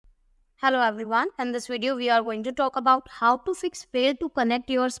Hello everyone, in this video we are going to talk about how to fix fail to connect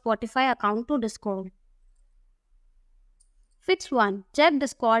your Spotify account to Discord. Fix 1. Check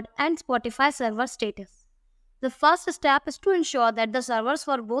Discord and Spotify server status. The first step is to ensure that the servers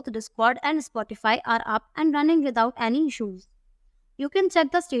for both Discord and Spotify are up and running without any issues. You can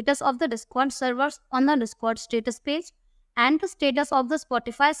check the status of the Discord servers on the Discord status page and the status of the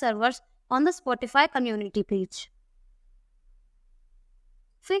Spotify servers on the Spotify community page.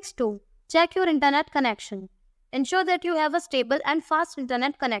 Fix 2. Check your internet connection. Ensure that you have a stable and fast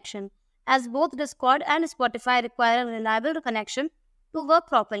internet connection, as both Discord and Spotify require a reliable connection to work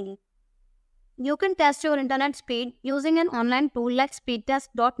properly. You can test your internet speed using an online tool like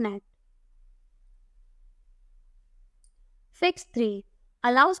speedtest.net. Fix 3.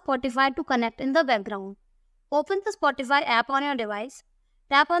 Allow Spotify to connect in the background. Open the Spotify app on your device.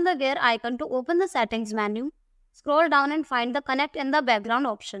 Tap on the gear icon to open the settings menu. Scroll down and find the Connect in the Background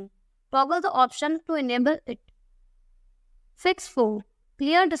option. Toggle the option to enable it. Fix 4.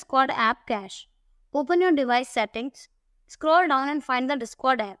 Clear Discord app cache. Open your device settings. Scroll down and find the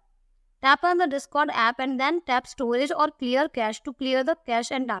Discord app. Tap on the Discord app and then tap Storage or Clear Cache to clear the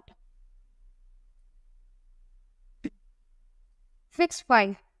cache and data. Fix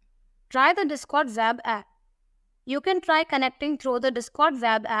 5. Try the Discord web app. You can try connecting through the Discord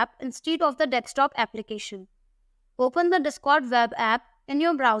web app instead of the desktop application. Open the Discord web app in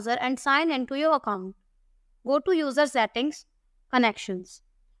your browser and sign into your account. Go to User Settings, Connections.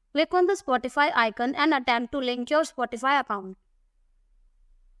 Click on the Spotify icon and attempt to link your Spotify account.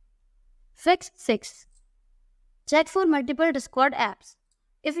 Fix 6. Check for multiple Discord apps.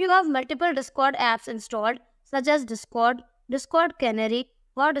 If you have multiple Discord apps installed, such as Discord, Discord Canary,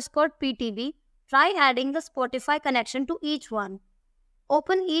 or Discord PTV, try adding the Spotify connection to each one.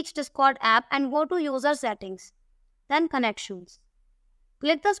 Open each Discord app and go to User Settings, then Connections.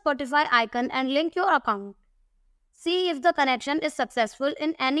 Click the Spotify icon and link your account. See if the connection is successful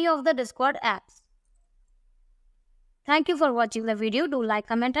in any of the Discord apps. Thank you for watching the video. Do like,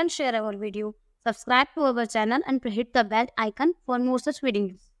 comment and share our video. Subscribe to our channel and hit the bell icon for more such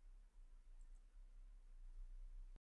videos.